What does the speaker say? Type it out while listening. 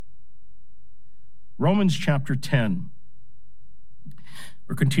Romans chapter 10.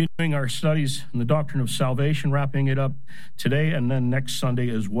 We're continuing our studies in the doctrine of salvation, wrapping it up today and then next Sunday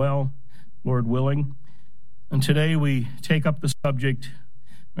as well, Lord willing. And today we take up the subject.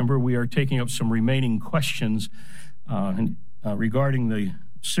 Remember, we are taking up some remaining questions regarding the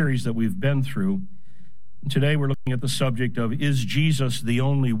series that we've been through. And today we're looking at the subject of, is Jesus the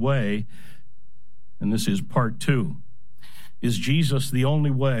only way? And this is part 2. Is Jesus the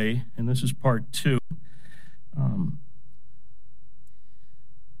only way? And this is part 2.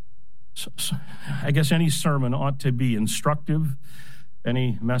 I guess any sermon ought to be instructive.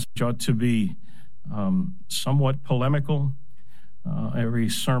 Any message ought to be somewhat polemical. Every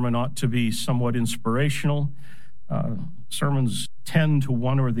sermon ought to be somewhat inspirational. Sermons tend to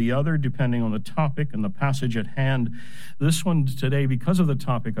one or the other, depending on the topic and the passage at hand. This one today, because of the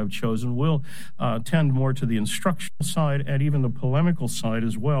topic I've chosen, will tend more to the instructional side and even the polemical side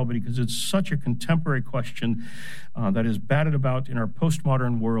as well, because it's such a contemporary question that is batted about in our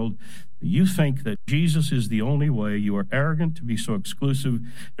postmodern world. You think that Jesus is the only way. You are arrogant to be so exclusive,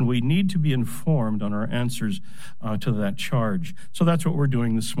 and we need to be informed on our answers to that charge. So that's what we're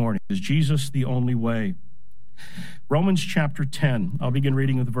doing this morning. Is Jesus the only way? Romans chapter 10, I'll begin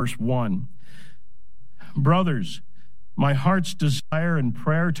reading with verse 1. Brothers, my heart's desire and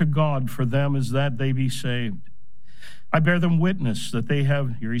prayer to God for them is that they be saved. I bear them witness that they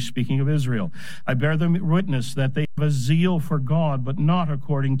have, here he's speaking of Israel, I bear them witness that they have a zeal for God, but not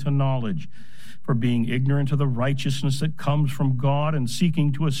according to knowledge. For being ignorant of the righteousness that comes from God and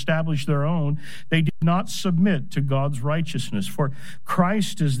seeking to establish their own, they did not submit to God's righteousness. For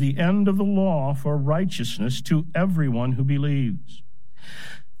Christ is the end of the law for righteousness to everyone who believes.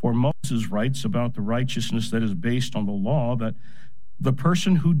 For Moses writes about the righteousness that is based on the law, that the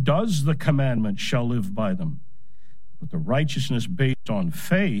person who does the commandment shall live by them. But the righteousness based on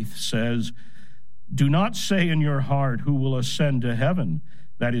faith says, do not say in your heart, who will ascend to heaven,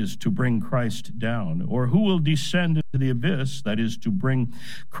 that is, to bring Christ down, or who will descend into the abyss, that is, to bring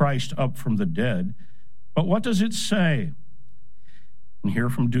Christ up from the dead. But what does it say? And here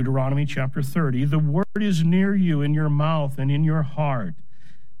from Deuteronomy chapter 30, the word is near you in your mouth and in your heart.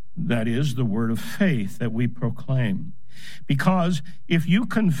 That is the word of faith that we proclaim. Because if you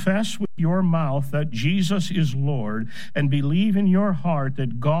confess with your mouth that Jesus is Lord and believe in your heart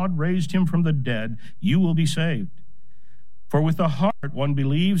that God raised him from the dead, you will be saved. For with the heart one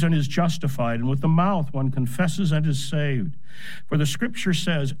believes and is justified, and with the mouth one confesses and is saved. For the scripture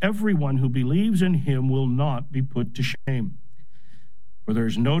says, everyone who believes in him will not be put to shame. For there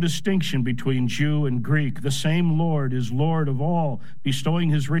is no distinction between Jew and Greek. The same Lord is Lord of all, bestowing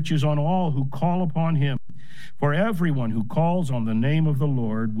his riches on all who call upon him. For everyone who calls on the name of the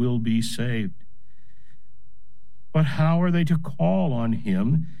Lord will be saved. But how are they to call on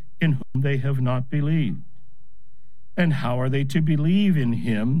him in whom they have not believed? And how are they to believe in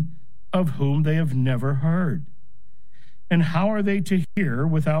him of whom they have never heard? And how are they to hear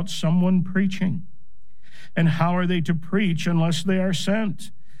without someone preaching? And how are they to preach unless they are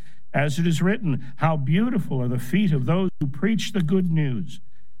sent? As it is written, how beautiful are the feet of those who preach the good news.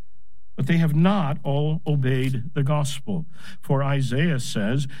 But they have not all obeyed the gospel. For Isaiah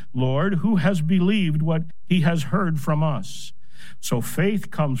says, Lord, who has believed what he has heard from us? So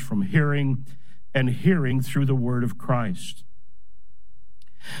faith comes from hearing, and hearing through the word of Christ.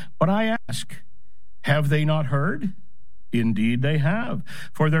 But I ask, have they not heard? Indeed they have,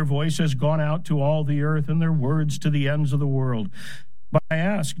 for their voice has gone out to all the earth and their words to the ends of the world. But I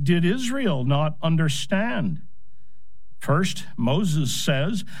ask, did Israel not understand? First, Moses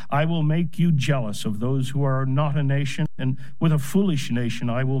says, I will make you jealous of those who are not a nation, and with a foolish nation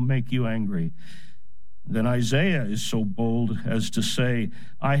I will make you angry. Then Isaiah is so bold as to say,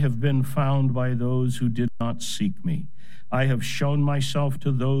 I have been found by those who did not seek me. I have shown myself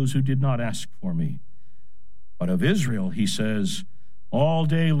to those who did not ask for me. But of Israel, he says, all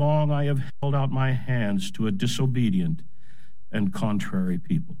day long I have held out my hands to a disobedient and contrary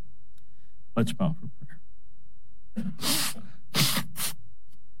people. Let's bow for prayer.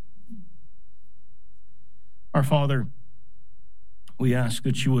 Our Father, we ask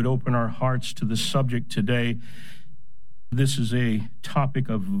that you would open our hearts to the subject today. This is a topic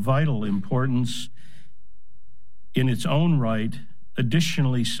of vital importance in its own right,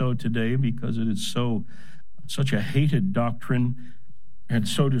 additionally so today because it is such a hated doctrine and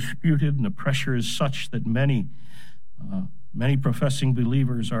so disputed, and the pressure is such that many professing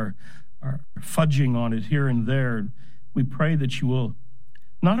believers are fudging on it here and there. We pray that you will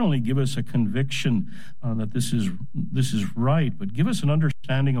not only give us a conviction that this is right, but give us an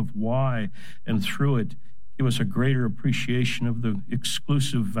understanding of why, and through it, Give us a greater appreciation of the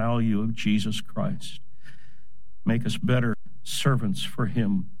exclusive value of Jesus Christ. Make us better servants for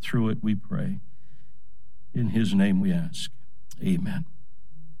him. Through it we pray. In his name we ask. Amen.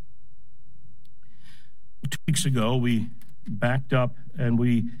 2 weeks ago, we backed up and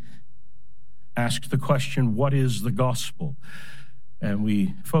we asked the question, what is the gospel? And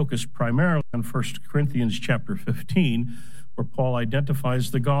we focused primarily on 1 Corinthians chapter 15, where Paul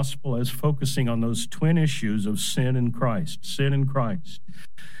identifies the gospel as focusing on those twin issues of sin and Christ. Sin and Christ.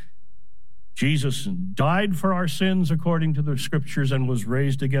 Jesus died for our sins according to the scriptures and was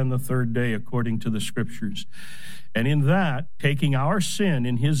raised again the third day according to the scriptures. And in that, taking our sin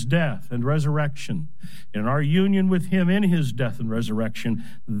in his death and resurrection, in our union with him in his death and resurrection,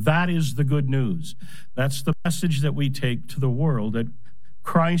 that is the good news. That's the message that we take to the world, that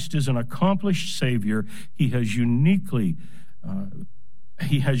Christ is an accomplished Savior. He has uniquely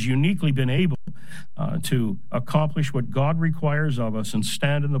been able to accomplish what God requires of us and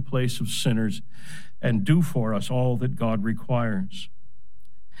stand in the place of sinners and do for us all that God requires.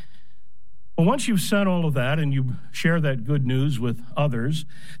 Well, once you've said all of that and you share that good news with others,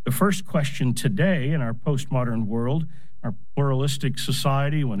 the first question today in our postmodern world, our pluralistic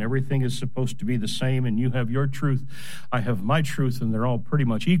society, when everything is supposed to be the same and you have your truth, I have my truth, and they're all pretty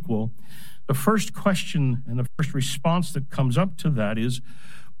much equal, the first question and the first response that comes up to that is,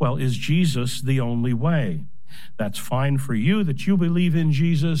 well, is Jesus the only way? That's fine for you that you believe in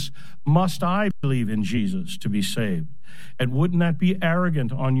Jesus. Must I believe in Jesus to be saved? And wouldn't that be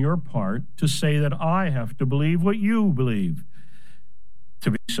arrogant on your part to say that I have to believe what you believe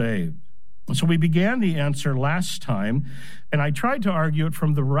to be saved? So we began the answer last time, and I tried to argue it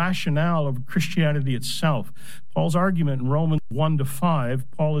from the rationale of Christianity itself. Paul's argument in Romans 1-5,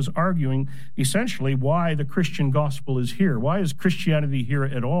 Paul is arguing essentially why the Christian gospel is here. Why is Christianity here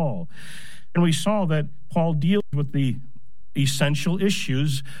at all? And we saw that Paul deals with the essential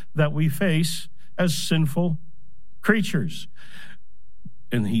issues that we face as sinful creatures.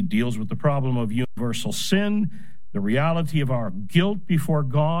 And he deals with the problem of universal sin, the reality of our guilt before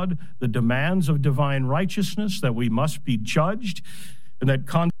God, the demands of divine righteousness, that we must be judged, and that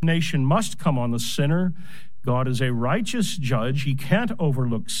condemnation must come on the sinner. God is a righteous judge. He can't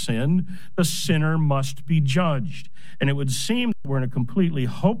overlook sin. The sinner must be judged. And it would seem that we're in a completely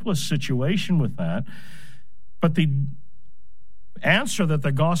hopeless situation with that. But the answer that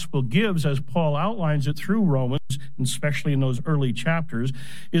the gospel gives, as Paul outlines it through Romans, and especially in those early chapters,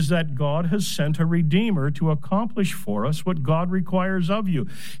 is that God has sent a Redeemer to accomplish for us what God requires of you.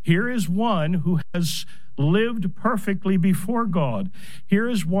 Here is one who has lived perfectly before God. Here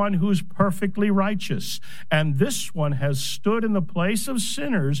is one who is perfectly righteous. And this one has stood in the place of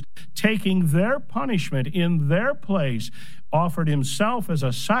sinners, taking their punishment in their place, offered himself as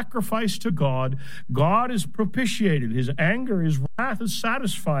a sacrifice to God. God is propitiated. His anger, his wrath is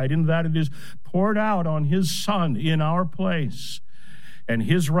satisfied in that it is poured out on his Son in our place. And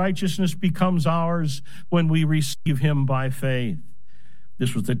his righteousness becomes ours when we receive him by faith.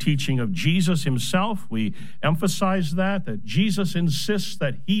 This was the teaching of Jesus himself. We emphasize that Jesus insists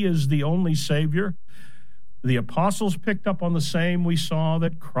that he is the only Savior. The apostles picked up on the same. We saw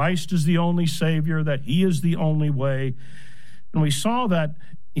that Christ is the only Savior, that he is the only way. And we saw that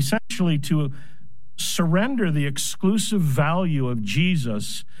essentially to surrender the exclusive value of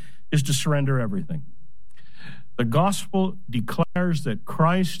Jesus is to surrender everything. The gospel declares that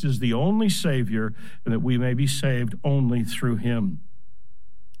Christ is the only Savior and that we may be saved only through him.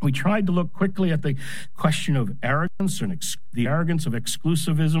 We tried to look quickly at the question of arrogance and the arrogance of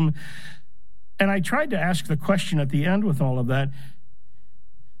exclusivism. And I tried to ask the question at the end with all of that,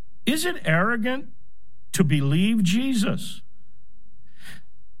 is it arrogant to believe Jesus?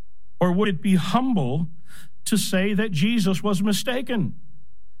 Or would it be humble to say that Jesus was mistaken?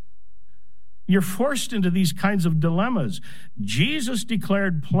 You're forced into these kinds of dilemmas. Jesus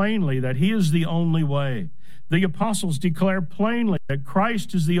declared plainly that he is the only way. The apostles declare plainly that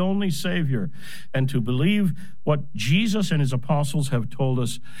Christ is the only Savior. And to believe what Jesus and his apostles have told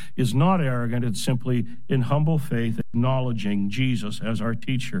us is not arrogant. It's simply in humble faith, acknowledging Jesus as our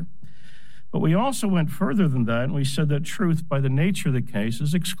teacher. But we also went further than that, and we said that truth, by the nature of the case,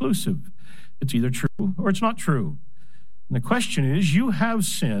 is exclusive. It's either true or it's not true. And the question is, you have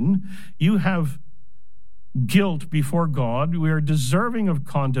sin, you have guilt before God, we are deserving of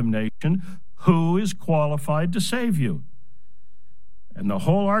condemnation. Who is qualified to save you? And the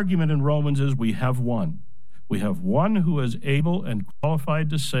whole argument in Romans is we have one. We have one who is able and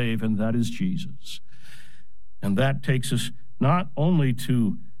qualified to save, and that is Jesus. And that takes us not only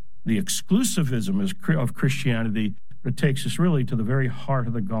to the exclusivism of Christianity, but it takes us really to the very heart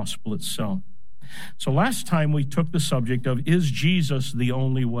of the gospel itself. So last time we took the subject of, is Jesus the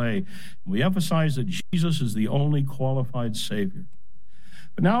only way? We emphasized that Jesus is the only qualified Savior.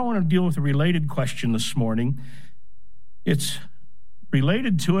 But now I want to deal with a related question this morning. It's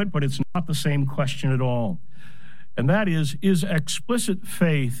related to it, but it's not the same question at all. And that is explicit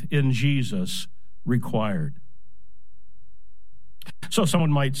faith in Jesus required? So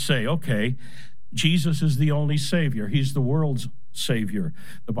someone might say, okay, Jesus is the only Savior. He's the world's Savior.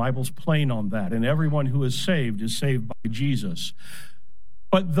 The Bible's plain on that, and everyone who is saved by Jesus.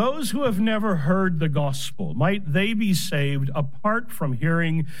 But those who have never heard the gospel, might they be saved apart from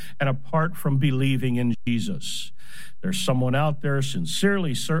hearing and apart from believing in Jesus? There's someone out there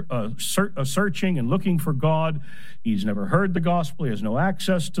sincerely searching and looking for God. He's never heard the gospel. He has no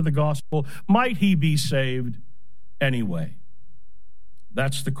access to the gospel. Might he be saved anyway?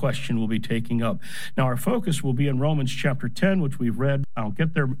 That's the question we'll be taking up. Now, our focus will be in Romans chapter 10, which we've read. I'll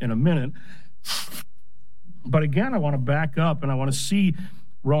get there in a minute. But again, I want to back up and I want to see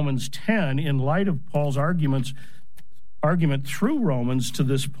Romans 10 in light of Paul's argument through Romans to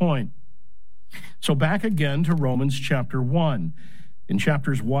this point. So back again to Romans chapter 1. In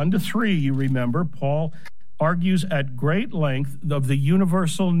chapters 1 to 3, you remember, Paul argues at great length of the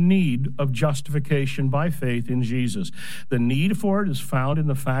universal need of justification by faith in Jesus. The need for it is found in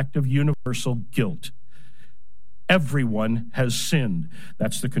the fact of universal guilt. Everyone has sinned.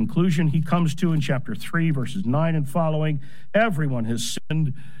 That's the conclusion he comes to in chapter 3, verses 9 and following. Everyone has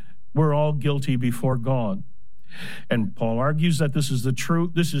sinned. We're all guilty before God. And Paul argues that this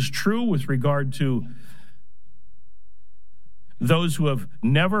is true with regard to those who have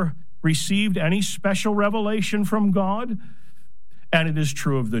never received any special revelation from God. And it is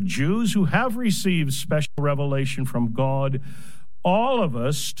true of the Jews who have received special revelation from God. All of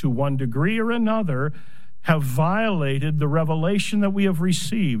us, to one degree or another, have violated the revelation that we have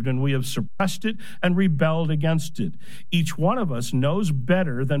received, and we have suppressed it and rebelled against it. Each one of us knows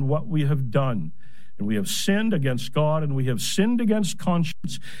better than what we have done. And we have sinned against God, and we have sinned against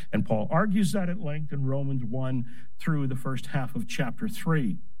conscience. And Paul argues that at length in Romans 1 through the first half of chapter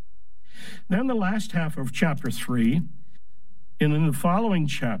 3. Then the last half of chapter 3, and in the following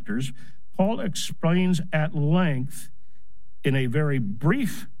chapters, Paul explains at length in a very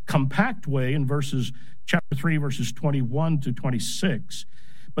brief, compact way in chapter 3, verses 21 to 26.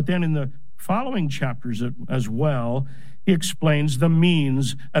 But then in the following chapters as well, he explains the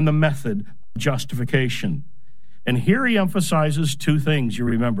means and the method of justification. And here he emphasizes two things, you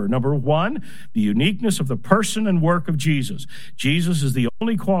remember. Number one, the uniqueness of the person and work of Jesus. Jesus is the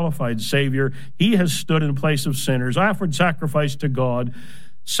only qualified Savior. He has stood in place of sinners, offered sacrifice to God,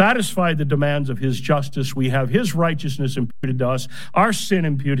 satisfied the demands of his justice. We have his righteousness imputed to us, our sin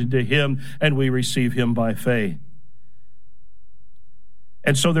imputed to him, and we receive him by faith.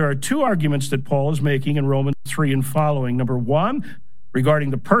 And so there are two arguments that Paul is making in Romans 3 and following. Number one,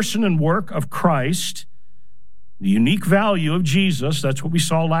 regarding the person and work of Christ, the unique value of Jesus. That's what we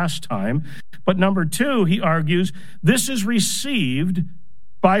saw last time. But number two, he argues, this is received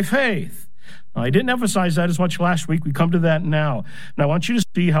by faith. Now, I didn't emphasize that as much last week. We come to that now. And I want you to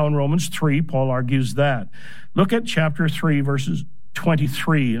see how in Romans 3, Paul argues that. Look at chapter 3, verses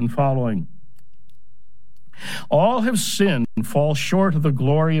 23 and following. All have sinned and fall short of the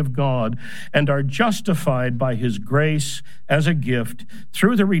glory of God and are justified by his grace as a gift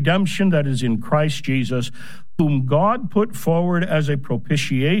through the redemption that is in Christ Jesus, whom God put forward as a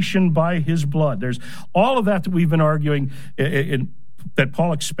propitiation by his blood. There's all of that we've been arguing that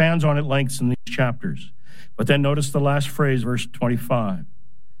Paul expands on at length in these chapters. But then notice the last phrase, verse 25.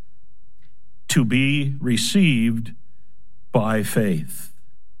 To be received by faith.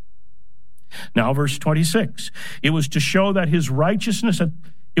 Now, verse 26. It was to show his righteousness at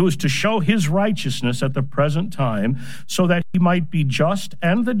the present time, so that he might be just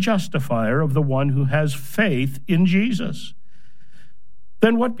and the justifier of the one who has faith in Jesus.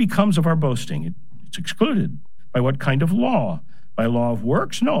 Then what becomes of our boasting? It's excluded. By what kind of law? By law of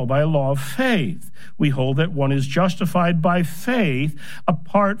works? No, by a law of faith. We hold that one is justified by faith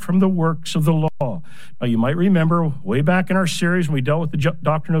apart from the works of the law. Now, you might remember way back in our series when we dealt with the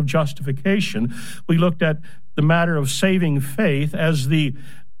doctrine of justification, we looked at the matter of saving faith as the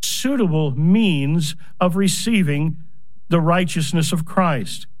suitable means of receiving the righteousness of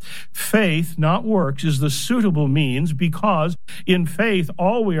Christ. Faith, not works, is the suitable means, because in faith,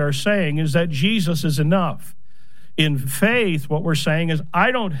 all we are saying is that Jesus is enough. In faith, what we're saying is,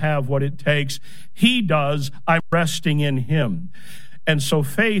 I don't have what it takes. He does. I'm resting in him. And so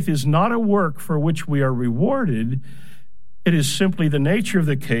faith is not a work for which we are rewarded. It is simply the nature of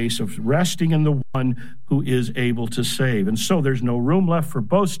the case of resting in the one who is able to save. And so there's no room left for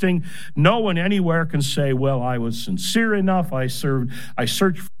boasting. No one anywhere can say, well, I was sincere enough, I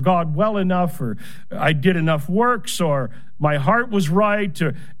searched for God well enough, or I did enough works, or my heart was right.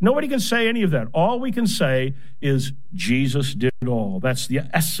 Nobody can say any of that. All we can say is Jesus did it all. That's the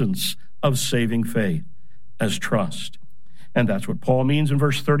essence of saving faith, as trust. And that's what Paul means in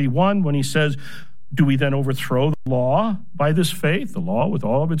verse 31 when he says, do we then overthrow the law by this faith? The law with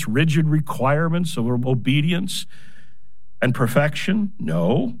all of its rigid requirements of obedience and perfection?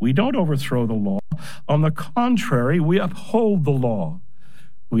 No, we don't overthrow the law. On the contrary, we uphold the law.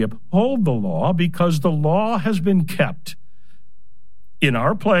 We uphold the law because the law has been kept in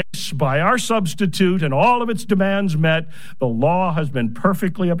our place by our substitute and all of its demands met. The law has been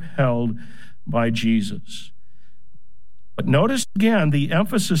perfectly upheld by Jesus. But notice again, the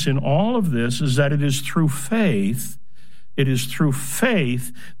emphasis in all of this is that it is through faith. It is through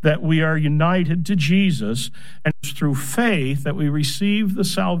faith that we are united to Jesus, and it's through faith that we receive the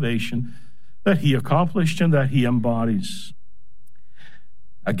salvation that he accomplished and that he embodies.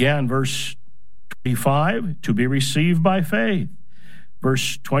 Again, verse 25, to be received by faith.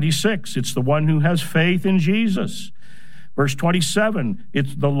 Verse 26, it's the one who has faith in Jesus. Verse 27,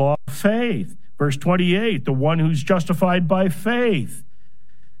 it's the law of faith. Verse 28, the one who's justified by faith.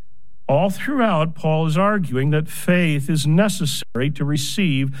 All throughout, Paul is arguing that faith is necessary to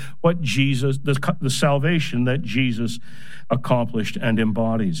receive what Jesus, the salvation that Jesus accomplished and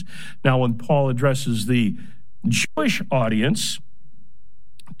embodies. Now, when Paul addresses the Jewish audience,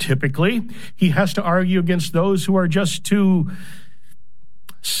 typically, he has to argue against those who are just too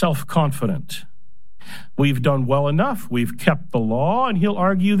self-confident. We've done well enough. We've kept the law, and he'll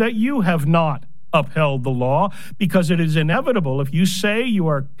argue that you have not upheld the law, because it is inevitable. If you say you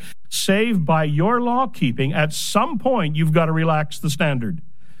are saved by your law keeping, at some point you've got to relax the standard,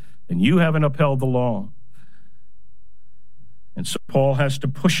 and you haven't upheld the law. And so Paul has to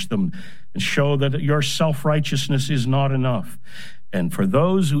push them and show that your self-righteousness is not enough. And for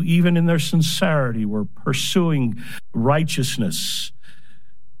those who even in their sincerity were pursuing righteousness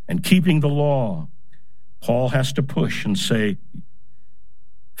and keeping the law, Paul has to push and say,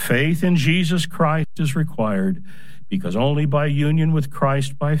 faith in Jesus Christ is required, because only by union with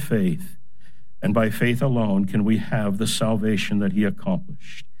Christ by faith, and by faith alone, can we have the salvation that he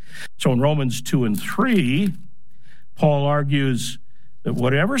accomplished. So in Romans 2 and 3, Paul argues that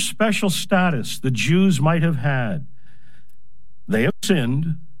whatever special status the Jews might have had, they have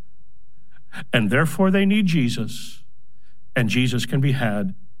sinned, and therefore they need Jesus, and Jesus can be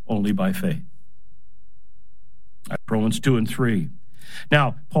had only by faith. That's Romans 2 and 3.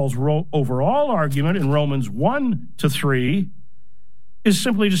 Now, Paul's overall argument in Romans 1 to 3 is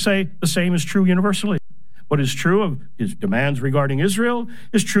simply to say the same is true universally. What is true of his demands regarding Israel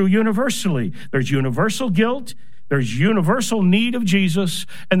is true universally. There's universal guilt, there's universal need of Jesus,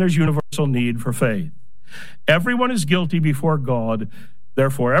 and there's universal need for faith. Everyone is guilty before God,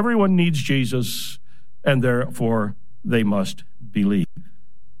 therefore everyone needs Jesus, and therefore they must believe.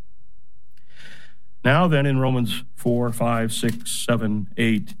 Now then, in Romans 4, 5, 6, 7,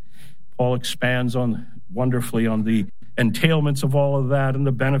 8, Paul expands wonderfully on the entailments of all of that and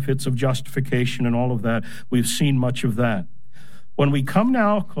the benefits of justification and all of that. We've seen much of that. When we come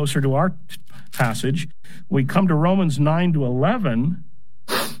now closer to our passage, we come to Romans 9 to 11,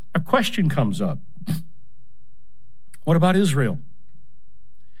 a question comes up. What about Israel?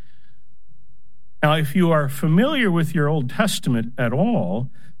 Now, if you are familiar with your Old Testament at all,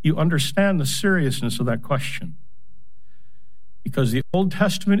 you understand the seriousness of that question. Because the Old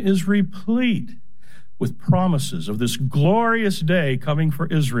Testament is replete with promises of this glorious day coming for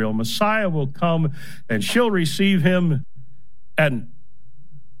Israel. Messiah will come, and she'll receive him, and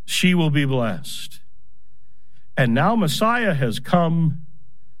she will be blessed. And now Messiah has come.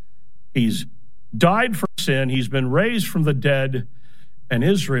 He's died for sin. He's been raised from the dead, and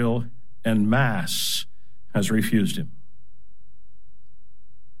Israel en masse has refused him.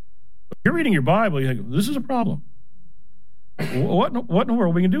 If you're reading your Bible, you think, this is a problem. What in the world are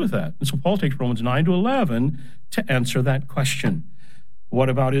we going to do with that? And so Paul takes Romans 9 to 11 to answer that question. What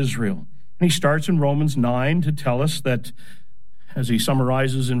about Israel? And he starts in Romans 9 to tell us that, as he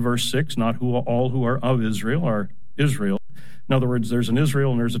summarizes in verse 6, not all who are of Israel are Israel. In other words, there's an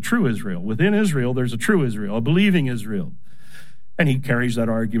Israel and there's a true Israel. Within Israel, there's a true Israel, a believing Israel. And he carries that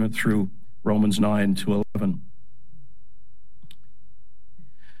argument through Romans 9 to 11.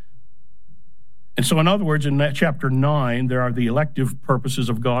 And so, in other words, in that chapter 9, there are the elective purposes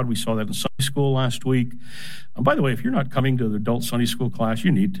of God. We saw that in Sunday school last week. By the way, if you're not coming to the adult Sunday school class,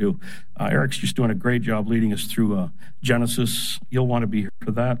 you need to. Eric's just doing a great job leading us through Genesis. You'll want to be here for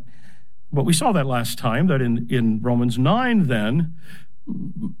that. But we saw that last time, that in Romans 9, then,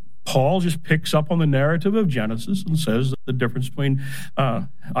 Paul just picks up on the narrative of Genesis and says that the difference between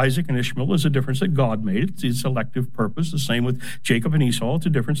Isaac and Ishmael is a difference that God made. It's his elective purpose. The same with Jacob and Esau. It's a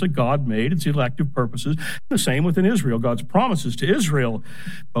difference that God made. It's the elective purposes. The same within Israel. God's promises to Israel.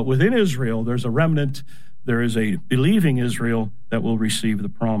 But within Israel, there's a remnant. There is a believing Israel that will receive the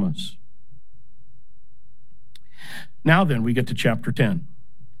promise. Now then, we get to chapter 10.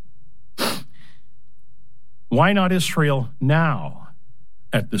 Why not Israel now?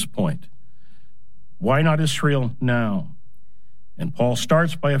 At this point, why not Israel now? And Paul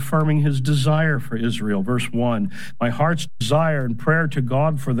starts by affirming his desire for Israel. Verse 1, my heart's desire and prayer to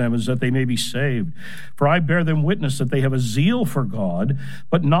God for them is that they may be saved. For I bear them witness that they have a zeal for God,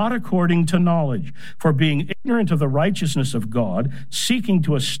 but not according to knowledge. For being ignorant of the righteousness of God, seeking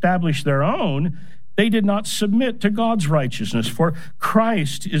to establish their own, they did not submit to God's righteousness. For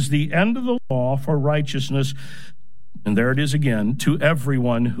Christ is the end of the law for righteousness, and there it is again, to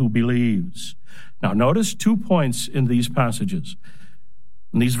everyone who believes. Now, notice 2 points in these passages,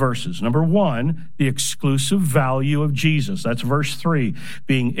 in these verses. Number 1, the exclusive value of Jesus. That's verse 3.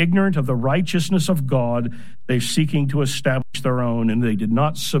 Being ignorant of the righteousness of God, they're seeking to establish their own, and they did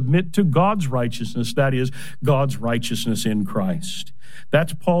not submit to God's righteousness, that is, God's righteousness in Christ.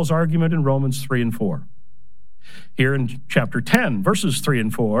 That's Paul's argument in Romans 3 and 4. Here in chapter 10, verses 3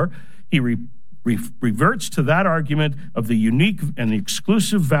 and 4, he reverts to that argument of the unique and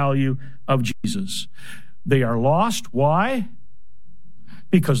exclusive value of Jesus. They are lost. Why?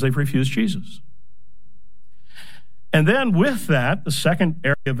 Because they've refused Jesus. And then with that, the second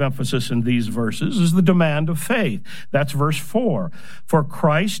area of emphasis in these verses is the demand of faith. That's verse 4. For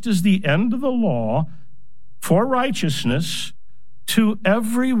Christ is the end of the law for righteousness to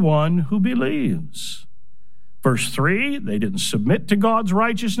everyone who believes. Verse 3, they didn't submit to God's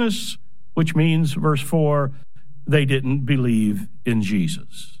righteousness, which means, verse 4, they didn't believe in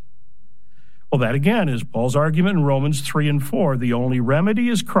Jesus. Well, that again is Paul's argument in Romans 3 and 4. The only remedy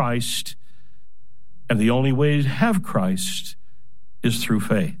is Christ, and the only way to have Christ is through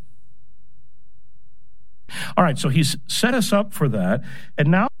faith. All right, so he's set us up for that. And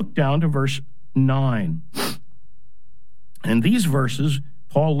now look down to verse 9. And these verses,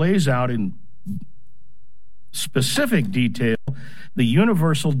 Paul lays out in specific detail the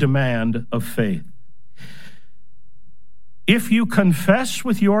universal demand of faith. If you confess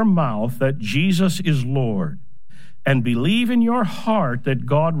with your mouth that Jesus is Lord and believe in your heart that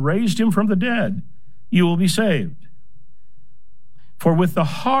God raised him from the dead, you will be saved. For with the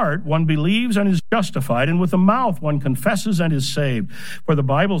heart one believes and is justified, and with the mouth one confesses and is saved. For the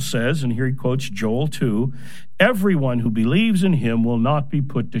Bible says, and here he quotes Joel 2, everyone who believes in him will not be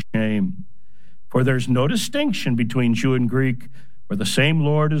put to shame. For there's no distinction between Jew and Greek, for the same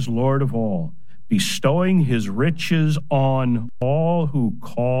Lord is Lord of all, bestowing his riches on all who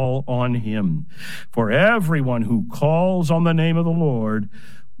call on him. For everyone who calls on the name of the Lord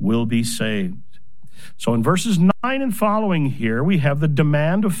will be saved. So in verses 9 and following here, we have the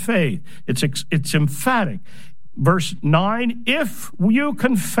demand of faith. It's emphatic. Verse 9, if you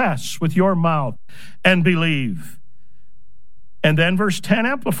confess with your mouth and believe. And then verse 10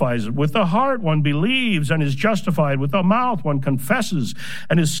 amplifies it. With the heart one believes and is justified. With the mouth one confesses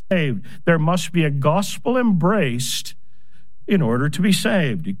and is saved. There must be a gospel embraced in order to be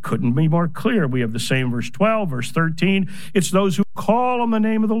saved. It couldn't be more clear. We have the same verse 12, verse 13. It's those who call on the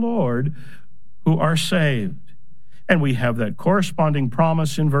name of the Lord who are saved. And we have that corresponding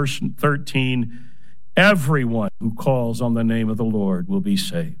promise in verse 13. Everyone who calls on the name of the Lord will be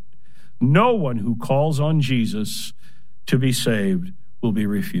saved. No one who calls on Jesus to be saved will be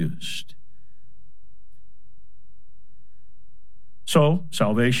refused. So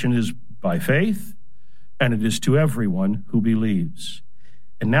salvation is by faith, and it is to everyone who believes.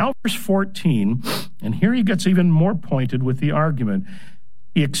 And now verse 14, and here he gets even more pointed with the argument.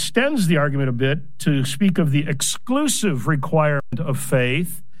 He extends the argument a bit to speak of the exclusive requirement of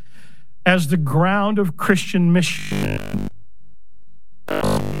faith as the ground of Christian mission.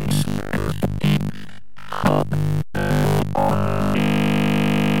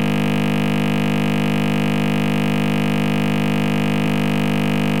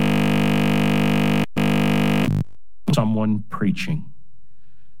 Someone preaching.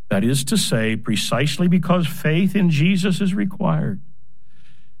 That is to say, precisely because faith in Jesus is required,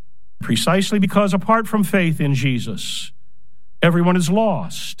 precisely because apart from faith in Jesus, everyone is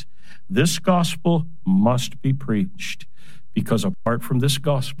lost, This gospel must be preached, because apart from this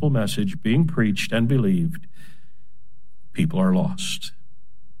gospel message being preached and believed, people are lost.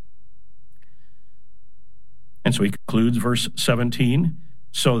 And so he concludes verse 17,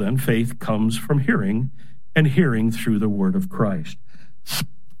 so then faith comes from hearing, and hearing through the word of Christ.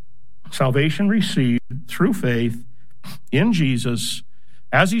 Salvation received through faith in Jesus,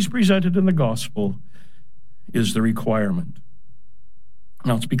 as he's presented in the gospel, is the requirement.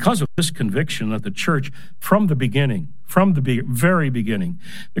 Now, it's because of this conviction that the church, from the very beginning,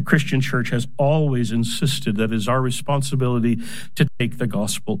 the Christian church has always insisted that it is our responsibility to take the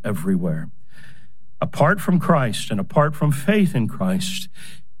gospel everywhere. Apart from Christ and apart from faith in Christ,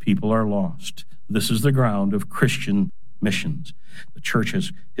 people are lost. This is the ground of Christian missions. The church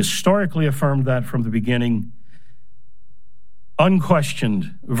has historically affirmed that from the beginning,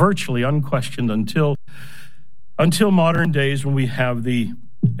 unquestioned, virtually unquestioned, until modern days, when we have the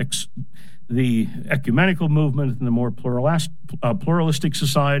ecumenical movement and the more pluralistic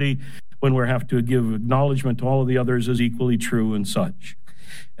society, when we have to give acknowledgement to all of the others as equally true and such.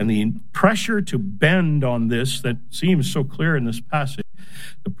 And the pressure to bend on this that seems so clear in this passage,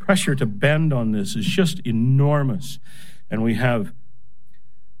 the pressure to bend on this is just enormous. And we have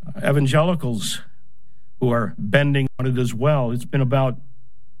evangelicals who are bending on it as well. It's been about,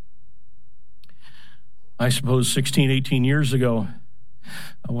 I suppose, 16, 18 years ago,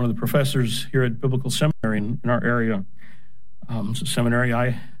 one of the professors here at Biblical Seminary in our area, it's a seminary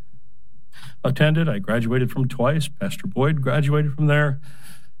I attended. I graduated from twice. Pastor Boyd graduated from there.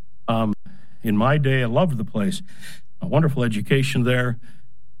 In my day, I loved the place. A wonderful education there.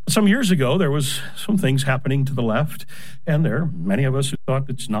 Some years ago, there was some things happening to the left, and there are many of us who thought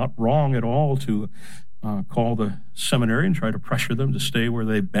it's not wrong at all to call the seminary and try to pressure them to stay where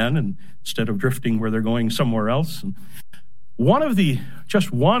they've been, and instead of drifting where they're going somewhere else. And one of the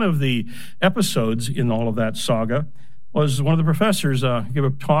episodes in all of that saga was one of the professors gave a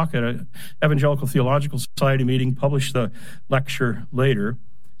talk at an Evangelical Theological Society meeting, published the lecture later.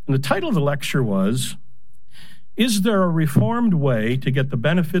 And the title of the lecture was, "Is there a reformed way to get the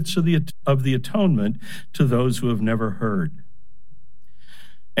benefits of the atonement to those who have never heard?"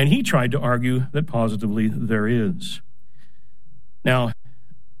 And he tried to argue that positively there is. Now,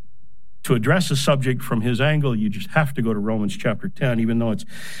 to address a subject from his angle, you just have to go to Romans chapter 10, even though it's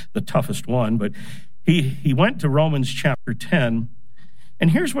the toughest one. But he went to Romans chapter 10,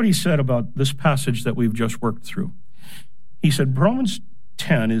 and here's what he said about this passage that we've just worked through. He said, Romans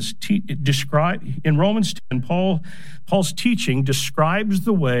 10 is in Romans 10, Paul's teaching describes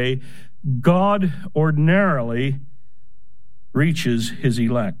the way God ordinarily reaches his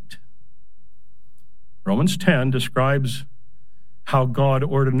elect. Romans 10 describes how God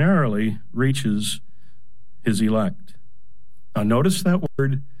ordinarily reaches his elect. Now notice that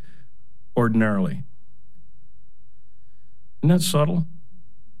word, ordinarily. Isn't that subtle?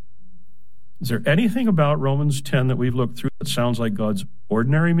 Is there anything about Romans 10 that we've looked through that sounds like God's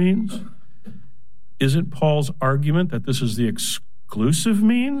ordinary means? Isn't Paul's argument that this is the exclusive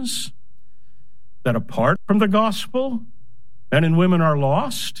means? That apart from the gospel, men and women are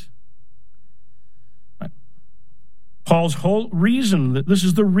lost? Paul's whole reason, that this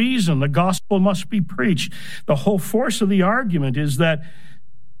is the reason the gospel must be preached. The whole force of the argument is that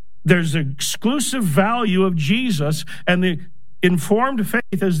there's an exclusive value of Jesus, and the informed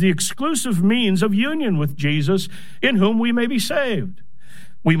faith as the exclusive means of union with Jesus, in whom we may be saved.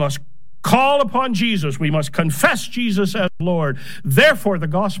 We must call upon Jesus. We must confess Jesus as Lord. Therefore, the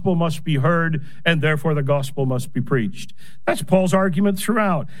gospel must be heard, and therefore the gospel must be preached. That's Paul's argument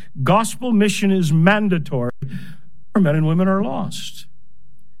throughout. Gospel mission is mandatory, or men and women are lost.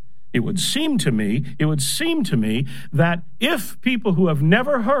 It would seem to me that if people who have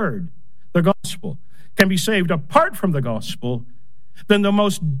never heard the gospel can be saved apart from the gospel, then the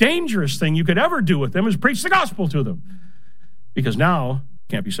most dangerous thing you could ever do with them is preach the gospel to them. Because now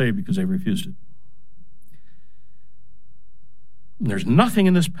they can't be saved because they've refused it. And there's nothing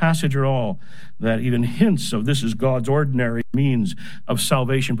in this passage at all that even hints of this is God's ordinary means of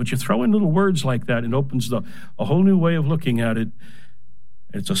salvation. But you throw in little words like that, and it opens a whole new way of looking at it.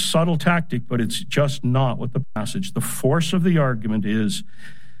 It's a subtle tactic, but it's just not what the passage. The force of the argument is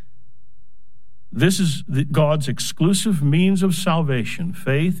this is God's exclusive means of salvation,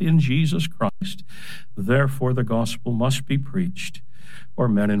 faith in Jesus Christ. Therefore, the gospel must be preached, or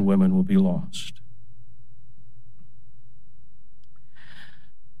men and women will be lost.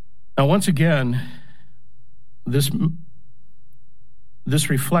 Now, once again, this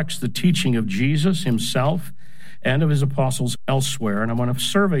reflects the teaching of Jesus himself and of his apostles elsewhere, and I want to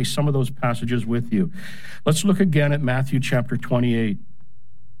survey some of those passages with you. Let's look again at Matthew chapter 28.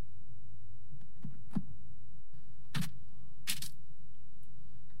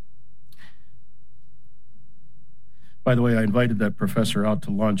 By the way, I invited that professor out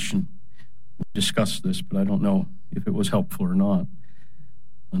to lunch and we discussed this, but I don't know if it was helpful or not.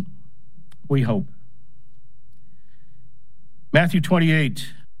 We hope. Matthew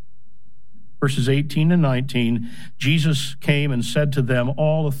 28, verses 18 and 19, Jesus came and said to them,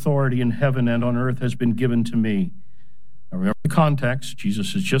 "All authority in heaven and on earth has been given to me." Now remember the context.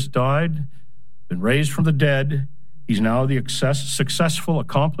 Jesus has just died, been raised from the dead. He's now the successful,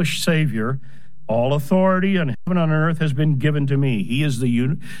 accomplished Savior. All authority in heaven and on earth has been given to me. He is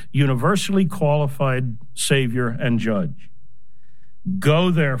the universally qualified Savior and Judge.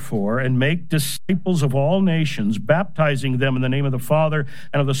 Go, therefore, and make disciples of all nations, baptizing them in the name of the Father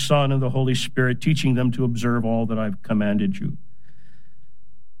and of the Son and the Holy Spirit, teaching them to observe all that I've commanded you.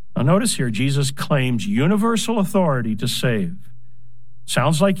 Now notice here, Jesus claims universal authority to save.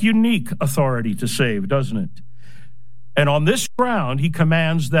 Sounds like unique authority to save, doesn't it? And on this ground, he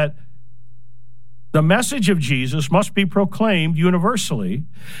commands that the message of Jesus must be proclaimed universally,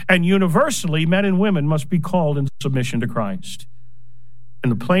 and universally men and women must be called into submission to Christ. And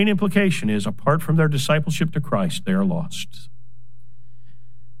the plain implication is, apart from their discipleship to Christ, they are lost.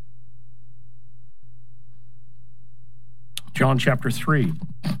 John chapter 3.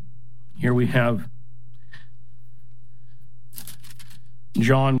 Here we have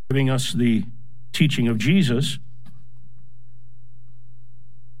John giving us the teaching of Jesus.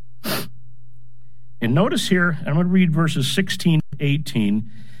 And notice here, I'm going to read verses 16 to 18.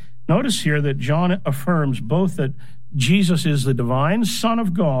 Notice here that John affirms both that Jesus is the divine Son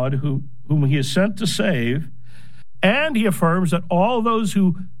of God whom he is sent to save, and he affirms that all those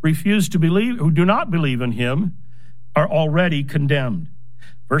who refuse to believe, who do not believe in him, are already condemned.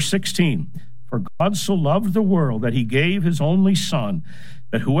 Verse 16, "For God so loved the world that he gave his only Son,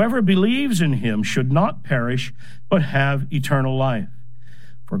 that whoever believes in him should not perish, but have eternal life.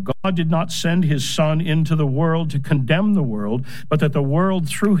 For God did not send his Son into the world to condemn the world, but that the world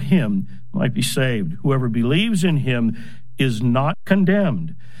through him might be saved. Whoever believes in him is not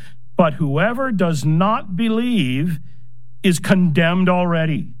condemned, but whoever does not believe is condemned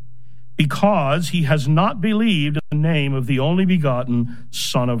already, because he has not believed in the name of the only begotten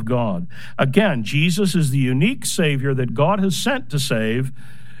Son of God." Again, Jesus is the unique Savior that God has sent to save,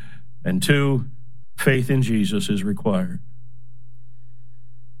 and faith in Jesus is required.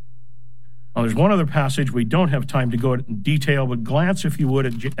 Now, there's one other passage. We don't have time to go into detail, but glance, if you would,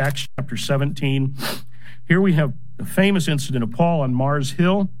 at Acts chapter 17. Here we have the famous incident of Paul on Mars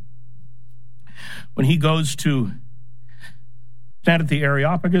Hill when he goes to stand at the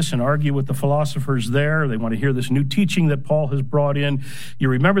Areopagus and argue with the philosophers there. They want to hear this new teaching that Paul has brought in. You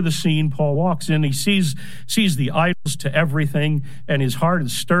remember the scene. Paul walks in. He sees the idols to everything, and his heart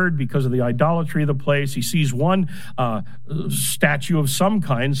is stirred because of the idolatry of the place. He sees one statue of some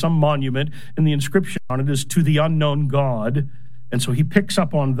kind, some monument, and the inscription on it is "To the Unknown God." And so he picks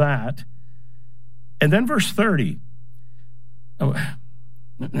up on that. And then verse 30.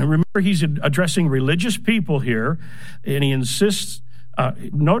 Now remember, he's addressing religious people here, and he insists,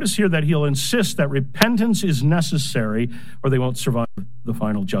 notice here that he'll insist that repentance is necessary or they won't survive the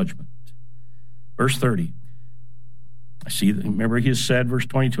final judgment. Verse 30. Remember he has said, verse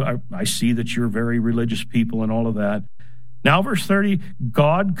 22, I see that you're very religious people and all of that. Now verse 30,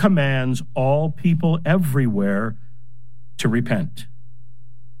 God commands all people everywhere to repent,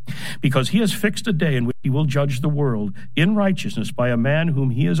 because he has fixed a day in which he will judge the world in righteousness by a man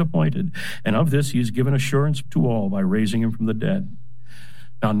whom he has appointed. And of this he has given assurance to all by raising him from the dead.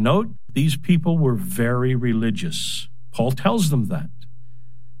 Now note, these people were very religious. Paul tells them that.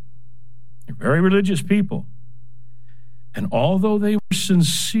 They're very religious people. And although they were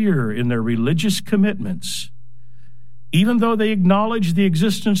sincere in their religious commitments, even though they acknowledge the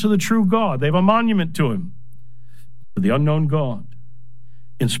existence of the true God, they have a monument to him, to the unknown God.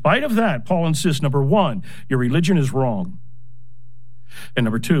 In spite of that, Paul insists, number one, your religion is wrong. And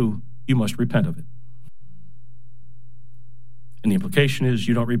number two, you must repent of it. And the implication is,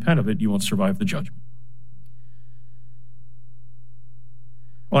 you don't repent of it, you won't survive the judgment.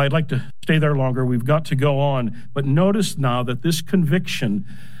 Well, I'd like to stay there longer. We've got to go on. But notice now that this conviction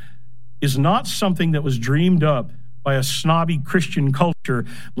is not something that was dreamed up by a snobby Christian culture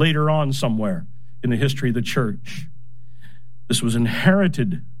later on somewhere in the history of the church. This was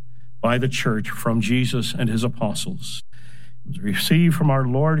inherited by the church from Jesus and his apostles. It was received from our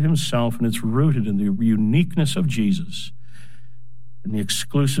Lord himself, and it's rooted in the uniqueness of Jesus and the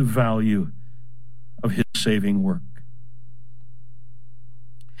exclusive value of his saving work.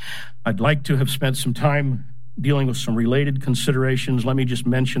 I'd like to have spent some time dealing with some related considerations. Let me just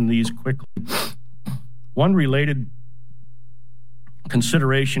mention these quickly. One related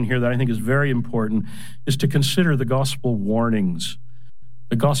consideration here that I think is very important is to consider the gospel warnings.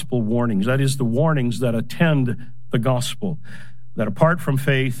 The gospel warnings, that is, the warnings that attend the gospel, that apart from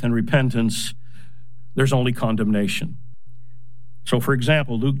faith and repentance, there's only condemnation. So, for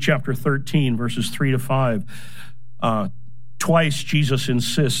example, Luke chapter 13, verses 3 to 5, twice Jesus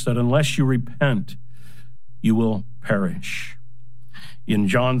insists that unless you repent, you will perish. In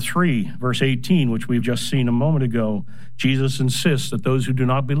John 3, verse 18, which we've just seen a moment ago, Jesus insists that those who do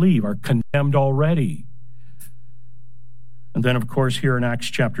not believe are condemned already. And then, of course, here in Acts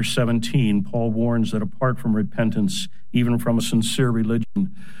chapter 17, Paul warns that apart from repentance, even from a sincere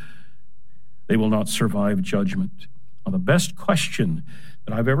religion, they will not survive judgment. Now, the best question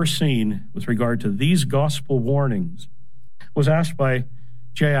that I've ever seen with regard to these gospel warnings was asked by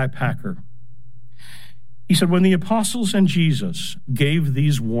J.I. Packer. He said, when the apostles and Jesus gave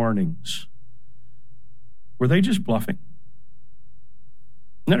these warnings, were they just bluffing?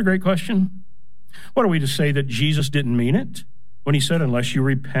 Isn't that a great question? What are we to say, that Jesus didn't mean it when he said, unless you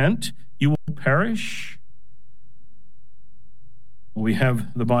repent, you will perish? Well, we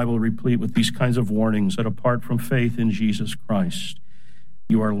have the Bible replete with these kinds of warnings that apart from faith in Jesus Christ,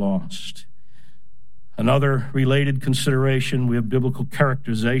 you are lost. Another related consideration, we have biblical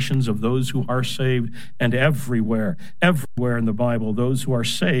characterizations of those who are saved, and everywhere in the Bible, those who are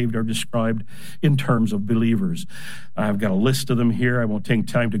saved are described in terms of believers. I've got a list of them here. I won't take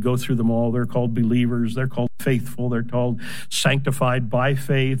time to go through them all. They're called believers. They're called faithful. They're called sanctified by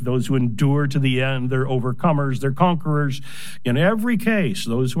faith. Those who endure to the end, they're overcomers. They're conquerors. In every case,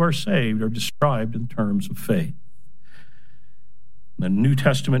 those who are saved are described in terms of faith. The New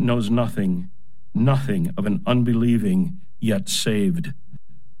Testament knows nothing of an unbelieving yet saved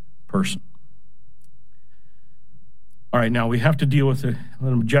person. All right, now we have to deal with an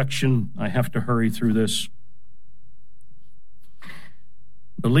objection. I have to hurry through this.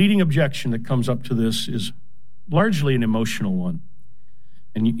 The leading objection that comes up to this is largely an emotional one,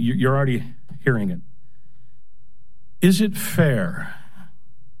 and you're already hearing it. Is it fair?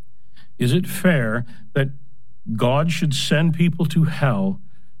 Is it fair that God should send people to hell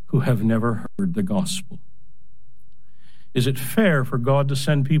who have never heard the gospel? Is it fair for God to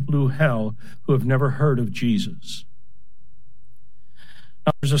send people to hell who have never heard of Jesus?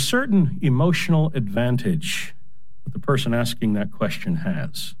 Now, there's a certain emotional advantage that the person asking that question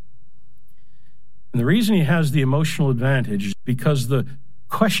has. And the reason he has the emotional advantage is because the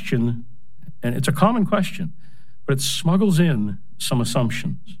question, and it's a common question, but it smuggles in some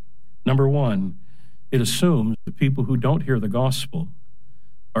assumptions. Number one, it assumes that people who don't hear the gospel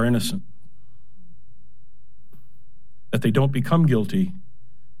are innocent, that they don't become guilty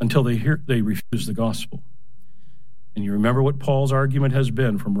until they refuse the gospel. And you remember what Paul's argument has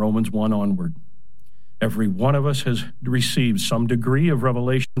been from Romans 1 onward. Every one of us has received some degree of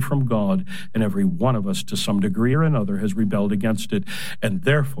revelation from God, and every one of us, to some degree or another, has rebelled against it, and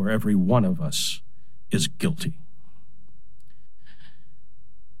therefore every one of us is guilty.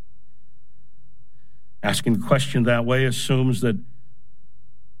 Asking the question that way assumes that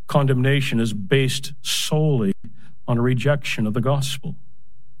condemnation is based solely on a rejection of the gospel.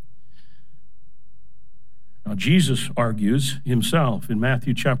 Now, Jesus argues himself in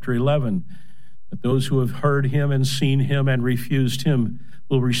Matthew chapter 11 that those who have heard him and seen him and refused him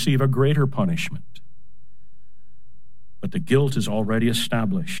will receive a greater punishment. But the guilt is already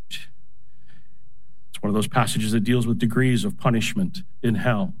established. It's one of those passages that deals with degrees of punishment in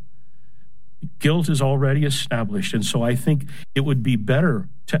hell. Guilt is already established, and so I think it would be better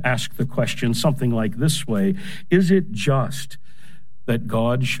to ask the question something like this way: is it just that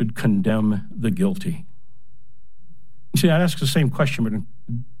God should condemn the guilty? You see, that asks the same question, but in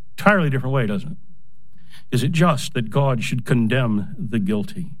an entirely different way, doesn't it? Is it just that God should condemn the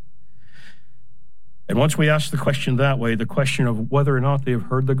guilty? And once we ask the question that way, the question of whether or not they have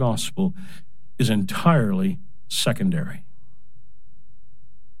heard the gospel is entirely secondary.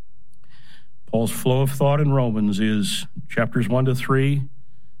 Paul's flow of thought in Romans is chapters 1 to 3,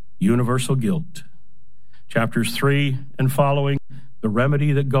 universal guilt. Chapters 3 and following, the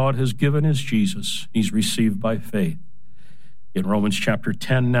remedy that God has given is Jesus. He's received by faith. In Romans chapter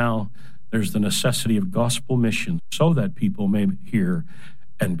 10 now, there's the necessity of gospel mission so that people may hear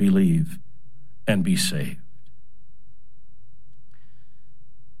and believe and be saved.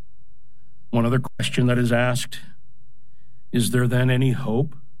 One other question that is asked, is there then any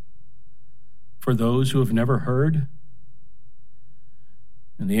hope for those who have never heard?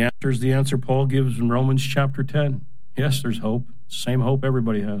 And the answer is the answer Paul gives in Romans chapter 10. Yes, there's hope. Same hope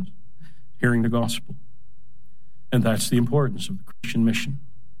everybody has, hearing the gospel. And that's the importance of the Christian mission,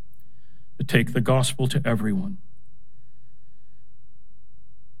 to take the gospel to everyone.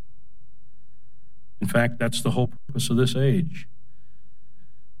 In fact, that's the whole purpose of this age.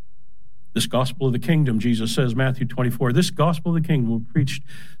 This gospel of the kingdom, Jesus says, Matthew 24, this gospel of the kingdom will be preached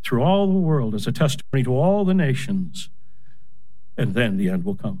through all the world as a testimony to all the nations, and then the end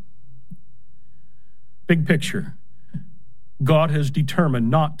will come. Big picture. God has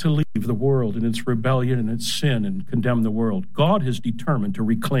determined not to leave the world in its rebellion and its sin and condemn the world. God has determined to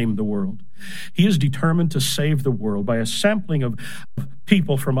reclaim the world. He is determined to save the world by a sampling of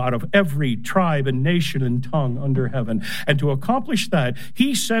people from out of every tribe and nation and tongue under heaven. And to accomplish that,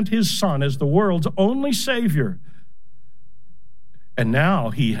 he sent his Son as the world's only Savior. And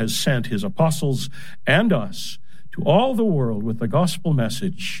now he has sent his apostles and us to all the world with the gospel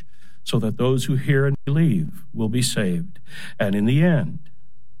message, so that those who hear and believe will be saved. And in the end,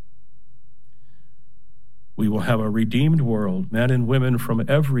 we will have a redeemed world, men and women from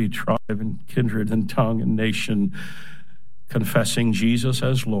every tribe and kindred and tongue and nation, confessing Jesus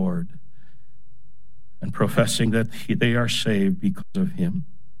as Lord and professing that they are saved because of him.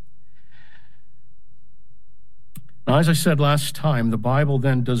 Now, as I said last time, the Bible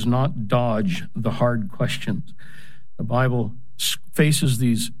then does not dodge the hard questions. The Bible faces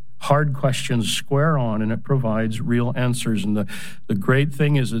these hard questions square on, and it provides real answers. And the great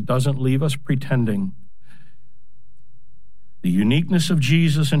thing is it doesn't leave us pretending. The uniqueness of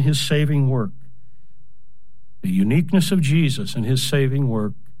Jesus and his saving work, the uniqueness of Jesus and his saving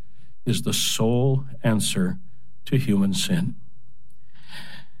work is the sole answer to human sin.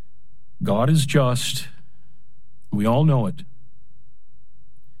 God is just. We all know it.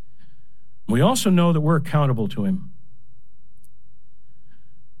 We also know that we're accountable to him.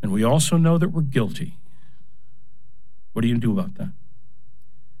 And we also know that we're guilty. What do you do about that?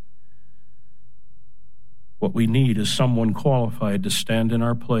 What we need is someone qualified to stand in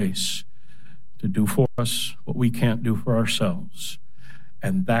our place, to do for us what we can't do for ourselves.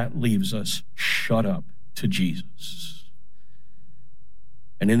 And that leaves us shut up to Jesus.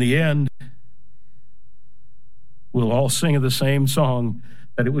 And in the end, we'll all sing the same song,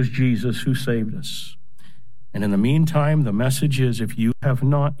 that it was Jesus who saved us. And in the meantime, the message is, if you have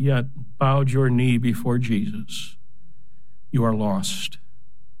not yet bowed your knee before Jesus, you are lost.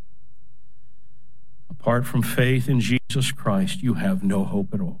 Apart from faith in Jesus Christ, you have no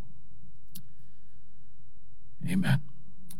hope at all. Amen.